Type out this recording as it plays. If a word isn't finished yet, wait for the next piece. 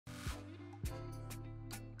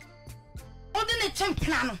Odine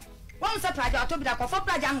champion. One surprise to be the for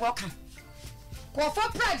praja and walker. Go for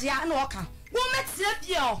praja and walker. Woman slept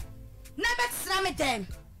yo. Never slam it then.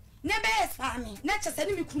 Never farming. Nature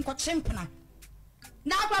sending me cook champion.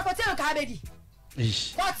 Now I go tell Cabedi.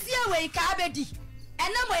 What's your way, Cabedi?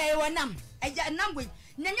 And no way, one num. A number.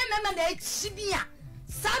 Nanya member de Sibia.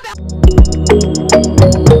 Sabe.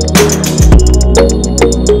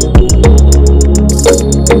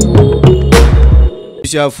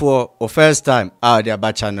 For first time out there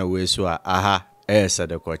by channel we so aha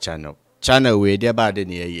sethekow channel. Channel we there by the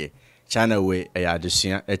near ye. Channel we a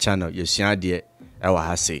channel you see dear ewa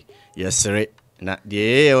hase. Yesere na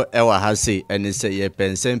de ewa hase and say ye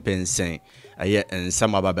pensen aye and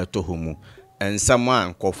some ababeto humu. And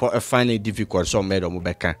someone call for a finally difficult so made on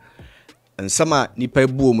Mubeka. And some nipa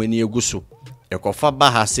boom when you gusu. A cofa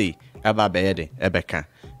bahase eba bede ebeka.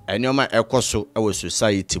 And your ma ekoso our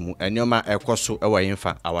society mu. And your ma ekoso our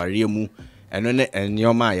infant our real mu. And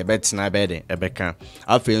your ma ye bet na bede ebeka.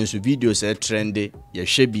 After videos trendy ye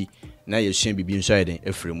shebi na ye shembi bi inside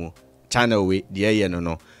efremu. Channel we the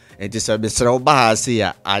no. It is a besra bahase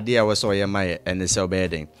ya idea was all your my and the cell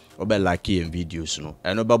bedding. Obe lucky in videos no.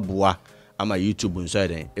 And oba bua. Ama YouTube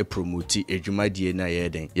inside e promote edwumadie na ye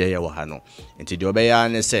den ye wo ha no enti de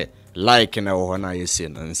obeya ne se like na wo ho na ye se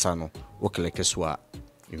nsa no wo click so a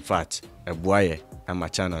in fact eboaye ama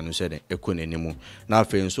channel no se den ekonenimu na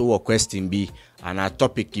afi nso wo question bi ana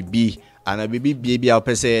topic bi ana bibi bia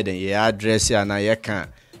opese ye den ye address ana ye kan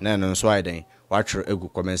na no nso ai den watcher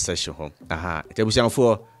egu comment section ho aha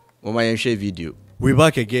etebusianfo mo ma ye hwe video. We're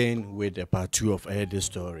back again with the part 2 of this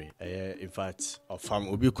story. In fact, of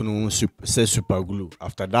Obi Kunu say super glue.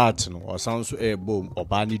 After that, no, or sounds so a boom or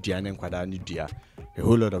bani dian and kwadani dia. A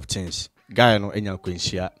whole lot of things. Guy no enya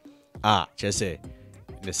kwensia. Just say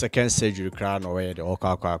the second surgery crown away the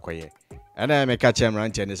oka kwaye. And I make catch him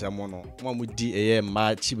rant and say mono. One di a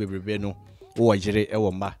ma chi bebrebe no. O jire e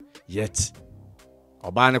wo ma yet.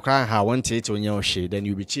 Obani crown ha want it on your shade, then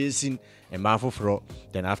you be chasing a mafro.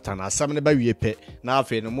 Then after na some never we pay now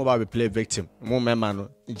fe no mobile play victim. Mo mema no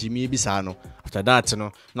Jimmy Bisano. After that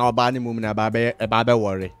no now bani mum na babe e babe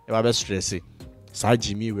worry, e babe stress. Sa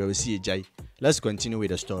Jimmy we will see jai. Let's continue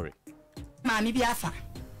with the story. Mami biafa.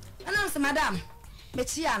 Anam se madam.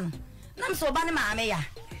 Betia no. Nam so oba ne maame ya.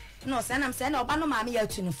 No se nam se na oba no maame ya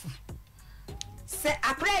tunufu. Se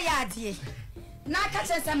apre ya adie. Na ka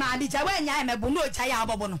che se maame ja wa nya emebo no ja ya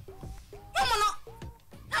abobo no. Momo no.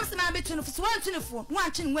 Nam se maame tunufu so wan tunufu.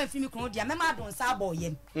 Wan chin wan fimi kunu dia mema don sa abo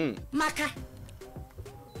yem. Maka.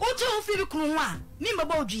 Ojo fimi kunu a mi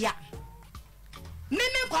mbebo odua.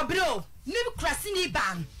 Mimi kwabro, mi krasini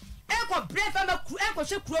ban. Eko brefa ma ku eko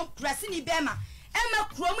hwe kuro krasini bema. Ema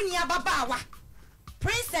kuro mu nia babawa.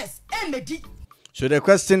 Princess Emedi. So the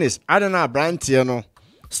question is, I don't know brand here no.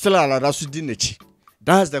 Still allowed us to dinechi.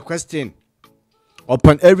 That's the question.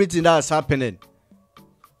 Upon everything that's happening,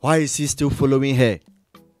 why is he still following her?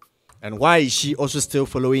 And why is she also still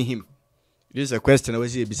following him? This is a question I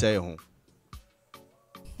was here beside home.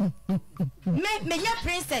 Me ya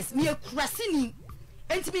princess, me krasini.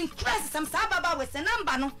 Enti bin krasi sam sa baba we se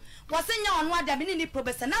number no. Wose nya onu adam ni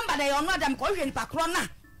probese number na onu adam ko hwe ni pakro na.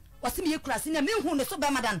 Wose me krasini me hu ne so be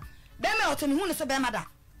madan. Be me oto me hu ne so be madan.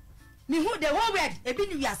 Me hu the whole word e bi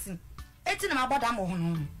ni wiase. Enti na maboda mo ho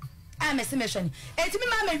no. A me se me hwe ni. Enti me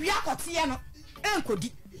ma wi akote ye no.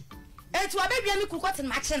 Enkodi. Enti wa be bia ni kukote na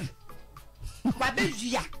mache no. Wa be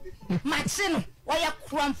wia. Mache no. Wa ya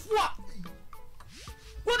kramfo.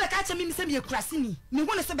 Wo be ka che me se me krasini. Me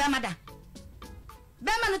hu ne so be madan.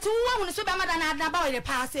 Bema no tu wo no so be mada na ba we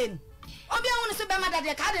pass en obi wo no so be mada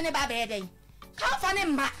de ka de ne ba be den ka fa ne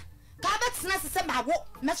mba ka betena se ba wo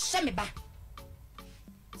me hye me ba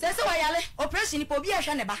se wa yale operation po bi a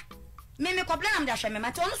hwe ne ba me koble nam de hwe me ma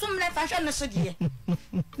te ono so mle fa hwe no so de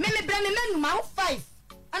me bre me menu ma 5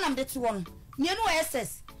 anam de ti wo no me no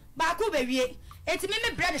ss ba ko be wie enti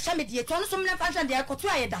me bre de hwe me de te ono so mle fa hwe de ekoto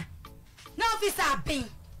ayeda na officer abin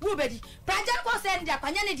wo be di praja ko se ndi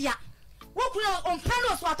akwanya ne dia Wokuno on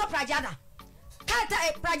plano so ato prajada. Kata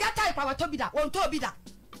prajata kwa watobida, on tobida.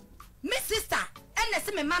 Me sister, enne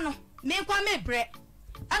se me mano, me kwa me bre.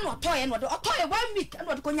 Ano otoye no do otoye 1 week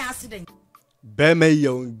ano do konya accident. Beme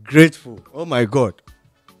you ungrateful. Oh my God.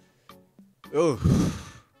 Oh.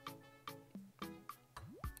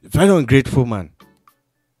 Very ungrateful man.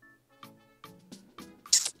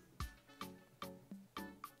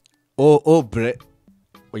 Oh bre.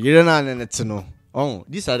 You don't know no. Oh,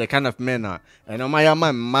 these are the kind of men and my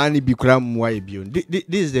man money be cram why be. This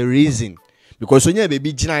is the reason. Because when you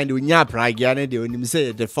baby jina and when you pragiane they only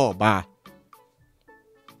say the 4 bar.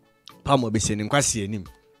 Palm be sending kwasi him.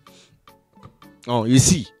 Oh, you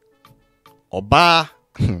see. Oba.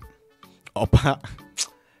 Oba.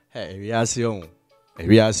 Hey, reaction.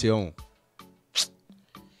 1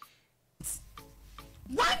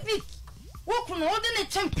 week. Wo kuno ode ne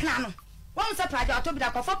chemplan no. Won se praja otobi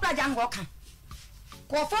da kofo praja ngo ka.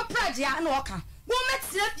 Kofo praja na oka. Wo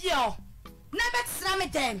metira bia o. Na betira me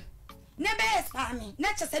dem. Na be spami. Na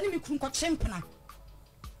chese ni mi kun ko chemplan.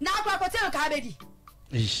 Na akwa ko tell ka abedi.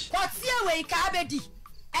 Ko tie we ka abedi.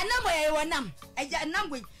 Enam we wonam. Eja enam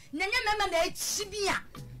we. Nyenye mema na echibia.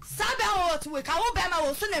 Sabe o to we ka wo be ma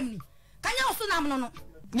wo so nam ni. Kanya wo so nam no no.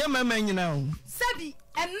 Nya mema nyina o. Sabi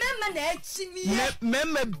emema na echimi.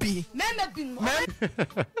 Mema bi.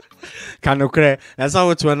 Kanokre, asa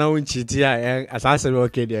wo to na wonchiti a asase be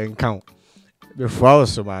okay de enkan. Me fua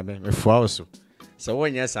oso ma me fua oso. So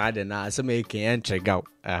wonya sa de na asa me ken entregaw.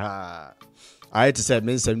 Aha. I to say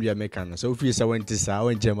men some dia make no. So fi say wonti sa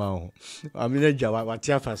wonjema ho. Amina dwa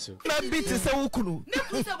wati afaso. Mema ti se wukunu. Me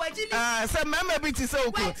ku se wajimi. Se mema bi ti se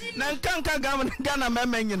wukunu. Na nkanka Ghana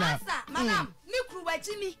mema nyina. Asa, madam, me ku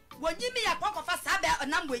wajimi. Wajimi ya kokofa sabe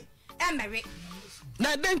onamwe emere.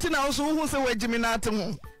 Na denti na wo so hu se wajimi na ate ho.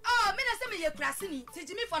 Oh, me na se me ye krase ni.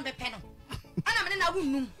 Tijimi from the pen. Ana me na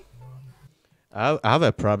wunum. I have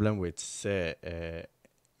a problem with say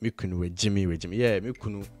mikunu wajimi. Yeah,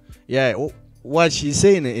 mikunu. Yeah, what she's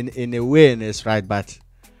saying in a way is right, but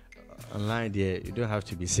online there you don't have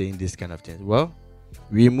to be saying this kind of things. Well,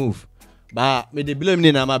 we move. But me the blame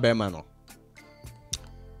ni na ma be man no.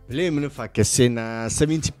 Blame no for kesena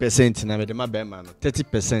 70% na me de ma be man no.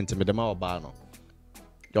 30% me de ma oba no.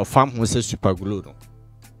 Your farm was a super glue no.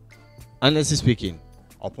 Honestly speaking,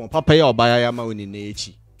 upon papa ya oba ya ma woni na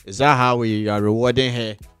echi. Is that how we are rewarding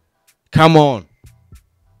her? Come on.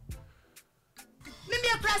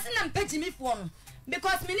 Jimmy phone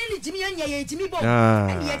because me ni Jimmy anya ye Jimmy bom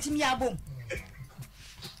and ye Jimmy abom.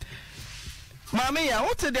 Mami ya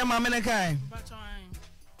what the mami na kai?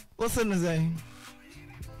 What's in say?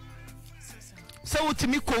 So what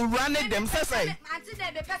me ko run them say.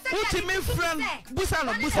 What me friend busa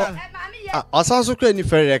no busa. Asanso kra ni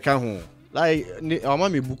fere ka ho. Like o ma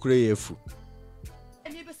me bukure yefu.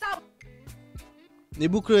 Ni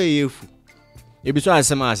bukure yefu. E bi so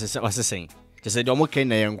asema asesen. Just say, don't care,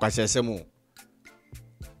 and Quasemo.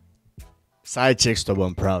 Sidechick,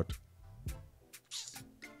 stubborn proud.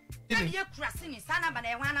 You're crossing his son, but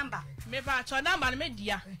I want number. Maybe I try number,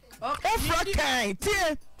 media. Okay,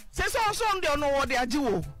 dear. Says also on the know what they are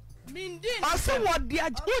doing. I saw what they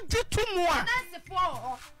are doing 2 more.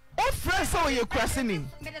 Oh, friends, so you're crossing me.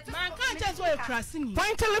 Man, can't just wear crossing.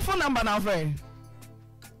 Point telephone number now, friend.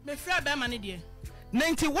 Me friend Berman, dear.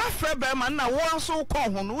 91 friend Berman, now one so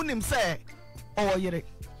call on him say. Oh, yere.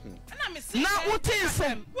 Now what is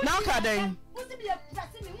him? Now Kaden.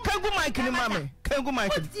 Can go Mike and Mammy. Can go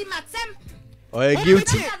Mike. Oh,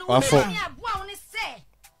 guilty.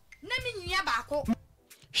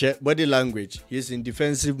 Share body language. He's in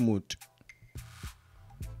defensive mood.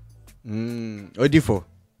 Odifo.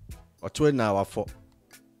 Or 2 hours for.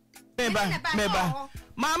 Meba.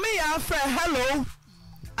 Mommy, I friend hello.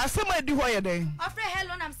 I say my do why day. I friend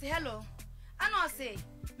hello, and I'm say hello. I know say.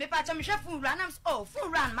 Me patch me chef run am full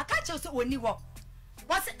run my catch us when you walk.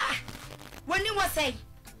 What's when you was say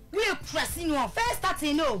we crossing you first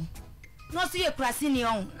starting no see you crossing you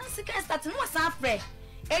on na second starting was afraid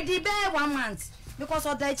e di be 1 month because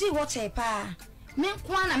of the ji watch pa me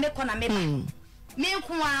kwa na me kona me me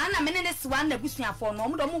kwa na me ne siwa na busuafo no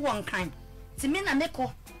mo won kan ti me na me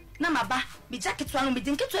ko na maba me jacket wa no me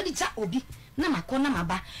dinke to di ja obi na mako na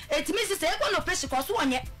maba e ti me se e kwa no pressure ko so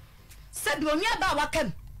onye se bi onye ba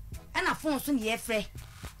wakam ana phone so ne yefre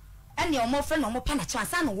ene o mo friend no mo pa na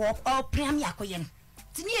chance na wo o prem yakoye no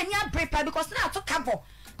ti ni enya brepa because na to cabo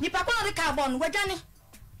ni pa ko no de cabo no wadwane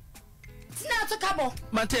ti na to cabo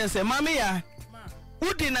Matense mami ya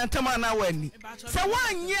udi na ntama na wani se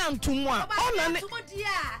wanye antumu a ona ne tumodi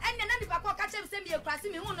a ene na ni pa ko ka chem se mi ekrasi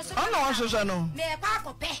mi hu no so ona o so no me pa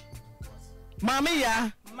akope mami ya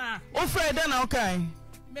ma o freda na okai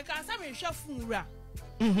me kan sa me hwe funura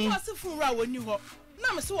o se funura woni ho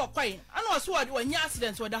na me se wo kwai ana o se wo nya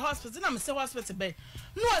accident wo the hospital na me se hospital be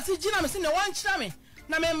no o se gina me se ne wan kira me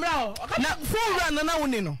na me mra ho na funura na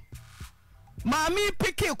woni no mami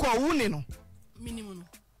pike ko woni no minimum no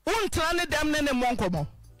untra ne dem ne monkomo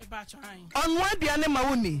e ba twan onwa dia ne ma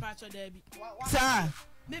woni ba cho da bi sa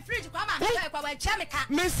me fridge kwa ma ka kwa wa chemika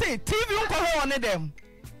me say tv unko ho ne dem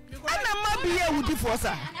ana ma biye wudi for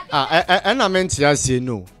sa ana menti ase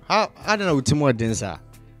no how na utimo den sa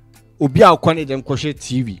obi akwa ne dem kwhwe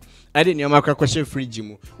tv I didn't know my question fridge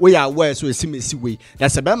mu. We are where so see way.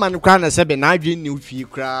 That's a man crown as a benign new fee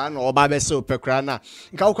crown or baby so per crana.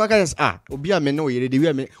 Cowcrackers obi a me no ye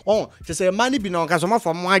de me. Oh, to say money be no casoma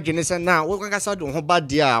from my genus and now what I don't bad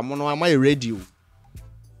dear mono my radio.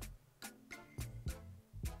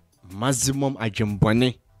 Maximum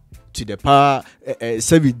ajumbone to the power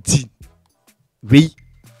 17. We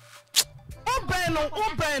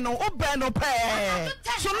Obeno pay.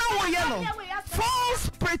 So now we yellow. False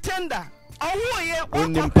pretender. Oh, yeah,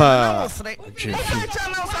 Onimpa.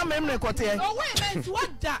 Channel some memory quarter.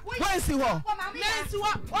 Where's he? Now,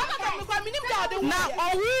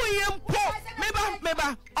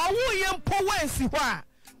 oh, po, where's he? What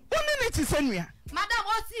did you send me? Madam,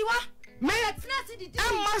 what's he what?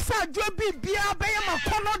 I'm Massa Joby Bia Bayama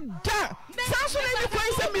Cono Da. Sounds like the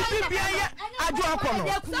place of me Bia. I do a corner.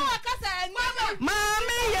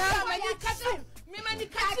 Mammy,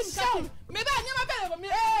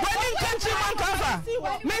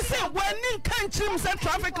 when country set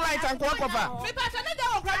traffic light and walk over.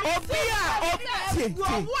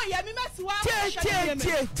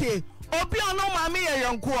 Obia no mammy a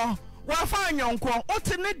young quo. Wafa young quo.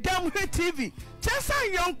 What's in it damn TV? Just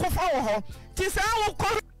a young quo for her. Tis our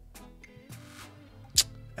call.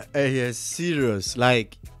 Yes, serious.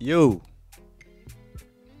 Like, yo.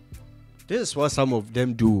 This is what some of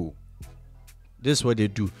them do. This is what they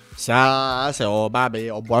do. Sa say oh baby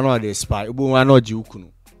or one of the spy. Ubu wana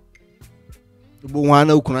jiukunu. Ubu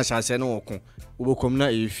wana ukuna sa se no okun. Ubu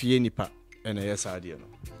komna efie nipa. Ena yes ade no.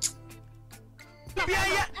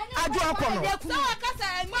 Adu akono.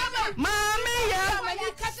 Mami ya.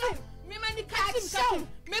 When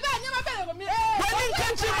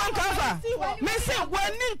country man cover. Me say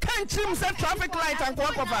when country set traffic light and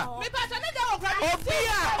walk over.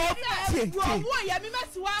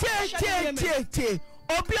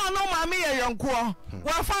 Obia no mami ya yonko.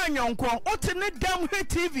 Wafa yonko. Oti ne dam he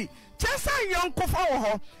TV. Chesa yonko fa wo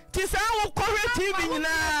ho. Ti sa wo kore TV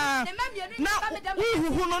nyina. Na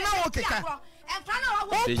hu no na wo keka.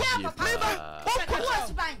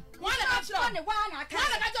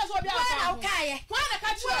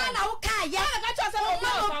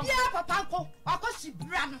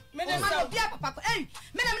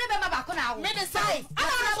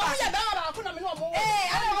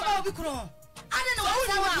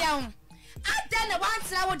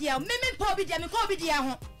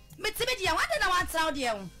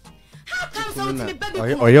 How come so to me baby?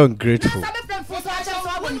 Or you're ungrateful.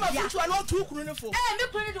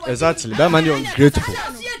 Exactly. That man you're ungrateful.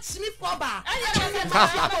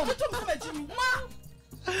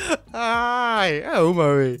 Aye, oh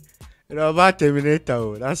my. You know about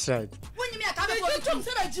Terminator. That's right. When you me a come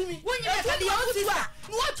Jimmy. When you me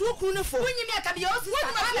a come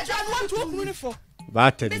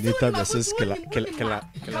About Terminator versus killer.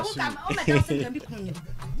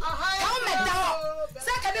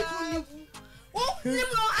 Oh, I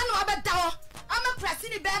know about Dow. I'm a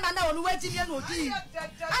pressing bear man on waiting and no deal.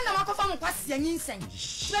 I know I'm from Question Insane.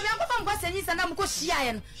 Maybe I'm from Question Insane and I'm going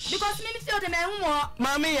to because maybe feel the man more.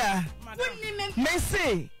 Mamma, may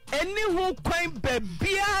say, any who quaint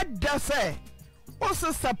beer does say.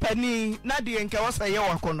 Also, Sapani, Nadia and Kawasa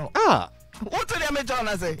Yawakono. What do they make John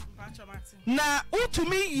say? Now, what to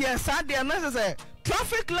me, yes, I dare necessary.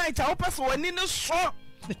 Traffic light, I hope so when in the shop.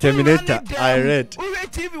 Terminator, I read. We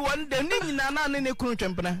read TV one day, Nana in a crew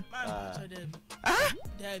temper. Nankani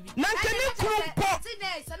Krupo.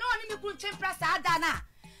 So no one in the crew temper, Sadana.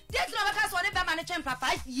 This is what they managed for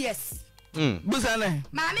 5 years. Buzane.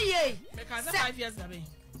 Mammy, ye. 5 years.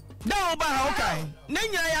 No, but okay.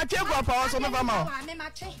 Nanya, I take up our son of a mouth.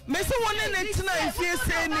 Miss one in it tonight, fear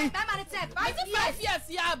saying 5 years,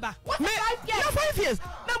 Yaba. What 5 years?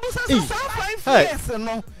 Now, 5 years,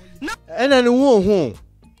 no. And then who?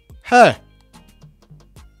 Hey.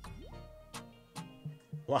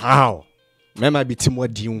 Wow. Mama be Timo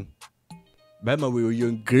Dion. Mama, we were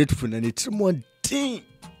ungrateful and it's more thing.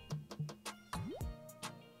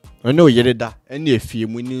 I know you did that. And if you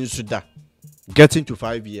win to that, getting to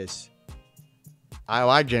 5 years. I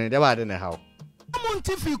was Jenny, they were in the house. I'm on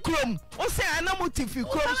Tiffy Chrome. What's say I'm on Tiffy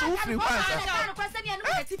Chrome? So free one.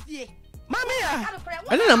 Mamma,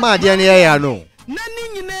 I don't know my DNA, I know.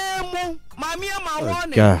 Nani name, Mamma, my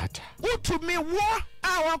warning. God. What to me, what?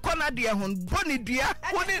 Our corner, dear, Bonnie, dear.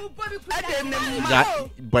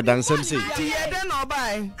 But then some say, yeah, then I'll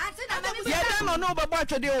buy. Yeah, then I'll know about what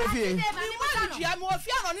you're doing.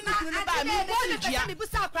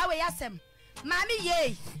 Mammy,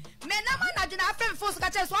 yea. Men, I'm not a friend for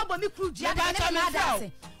such as one me crew. One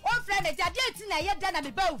friend, I didn't yet done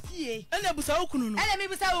a bow fee. And there was Okuno. And then it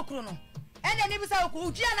was Okuno. And then it was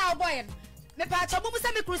Okuno. Now, boy. me pa cha bubu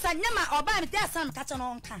se me kuru sa nyama oba me dey san ka cha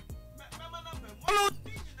no nka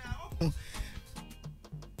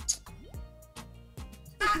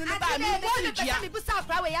me busa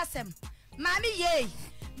akra we yasem mami ye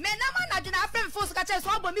me na ma na dwena afrem fo so ka cha so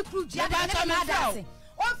obo me kuru dia na ma da se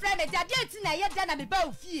on frem me dia ti na ye dia na me ba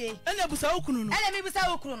ofie ene busa okunu no ene me busa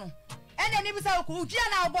okunu no ene me busa okunu dia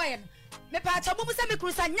na oboye no me pa cha bubu se me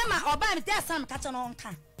kuru sa nyama oba me dey san ka cha no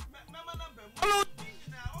nka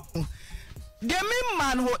Demi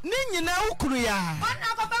man ho ni nyina ukuru ya.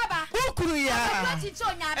 Ona ko baba. Ukuru ya.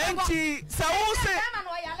 Enti sa wo se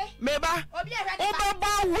meba.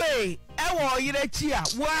 Obaba we e wo yire chi a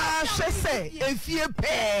wa hwese efie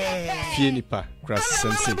pe. Fie nipa cross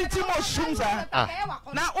sense.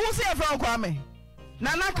 Na wo se e fra kwa me.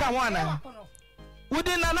 Nana ka ho ana.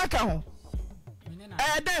 Wudi nana ka ho.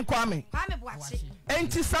 Den kwa me.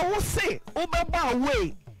 Enti sa wo se obaba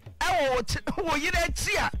we e wo yire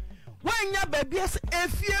chi a wanya babies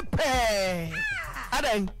efie pe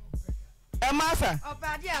adan emasa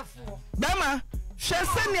obadiafo bema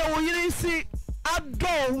hwese ne wo yiri si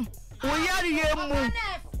adon wo yari yemu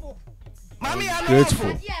mami ya no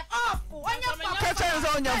Grateful. kacha nza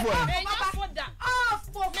onya fo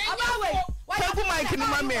Kegu mic ni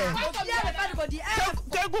mami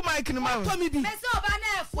Kegu mic ni mami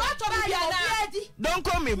Don't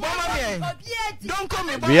call me mama Don't call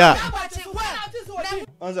me Yeah.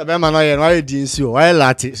 Once be man no why di nsi why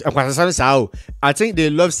lati akwasasa sao. I think they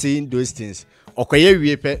love saying those things. Okoye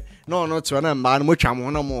wie pe no no to na mba no mo twa mo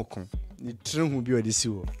na mo ko. Ni tire hu bi odi si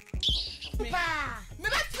wo.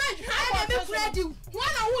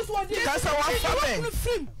 Kasa wa fabe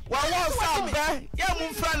wa wa sabe ya mu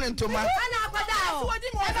mfra ntoma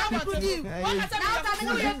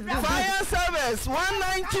fire service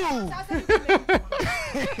 192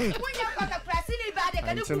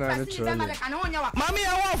 mami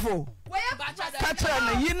ya wafo katra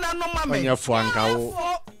na yina no mame Onya fo anka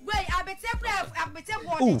wo. Wait, abete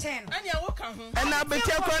bo chen. anya wo ka ho and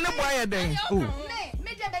abete kwa ne boye den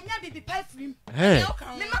Me de benya bibi pa free. Hey.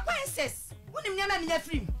 Me ma princess. Unim nyama me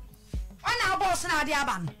free. Ona boss na ade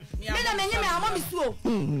aba no. Me na menye me ama me suo.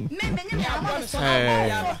 Me menye me ama me suo.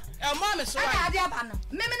 ma me so Ana ade aba no.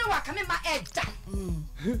 Me ne wa ka me ma edda.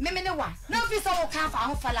 Me ne wa. Na fi so wo kan fa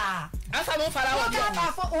ho fala. asa mo fara wo Wo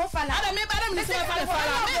ka fa ho fala. ada me ba me se fara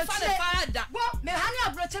me fara da Bo me hani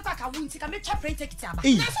abroche kwa ka wunti ka me chapre take it aba.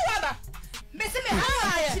 na so wada Me se me ha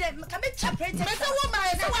ka me chapre take. me se wo ma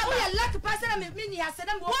se Wo ya lucky person me ni ha se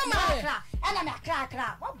dem wo ma akra. Ana me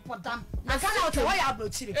akra. Wo bodam. Na kana o te wo ya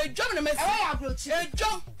abroche. ejom na me E wo ya abroche.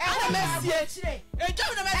 ejom ana me sie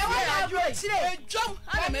ejom na me sie ejom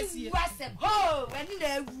ana me sie Wasem ho wani na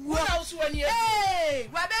ewu na so wani eh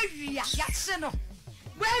wa be wia ya che no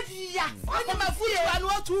wa wia wani ma fu ya no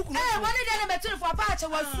atu ku wani de na betu for pa che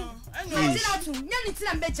wasu ni ti na tu nya ni ti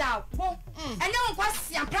na mbeja wo enye won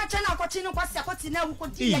kwasi amprache na akwachi no kwasi akoti na wu ko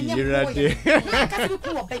di enye ko ye na ka ti ku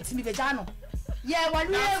wo beti mi beja no ye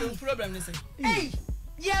walu ewu problem ni say eh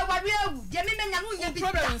ye walu ewu je me menya no nya bi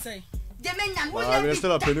problem ni say je menya no Ah, nya we bi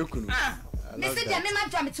still up in kunu. me se je me ma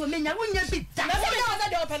dwa me to menya no nya bi da na so me wada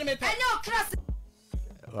de open me pe enye o class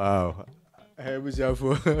Wow. Hey,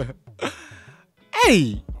 Bushafo.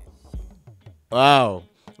 Hey. Wow.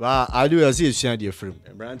 Wow. I do see you the frame.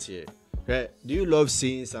 Brand here. Okay. Do you love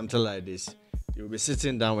seeing something like this? You'll be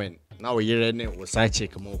sitting down when now we're ready with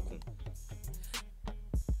Sidechick more.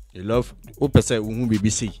 You love who person who be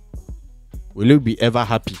busy. Will you be ever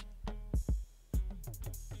happy?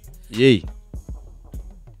 Yay.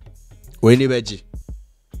 When you veggie.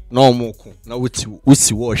 No more. Now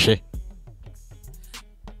what's wash.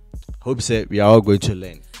 Hope say we are all going to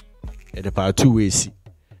learn. The part 2 ways.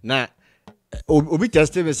 Now, obi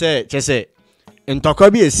just me say, just say, in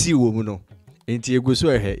Tokobi a sea woman. No, into you go so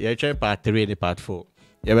ahead. You try part 3 and part 4.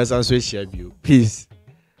 You must also share view. Peace.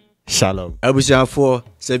 Shalom. Abuja 4.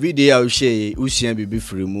 Se video I will share. Usian be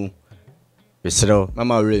free mu. Besro,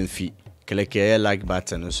 Mama rain fee. Click a like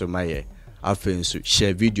button so my afen so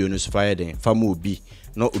share video no so fire den. Famu obi.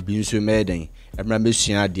 No obi so meden. Remember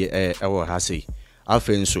suan de ewo ha sei.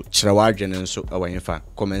 Afen so kyerɛwa adwene nso awanyfa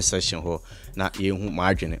comment section ho na yehu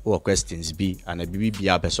ma adwene o questions bi ana bibi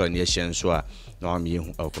bia person na yɛhyɛ nso a na am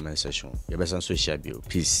yehu comment section yɛbɛsan so share bio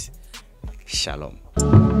peace shalom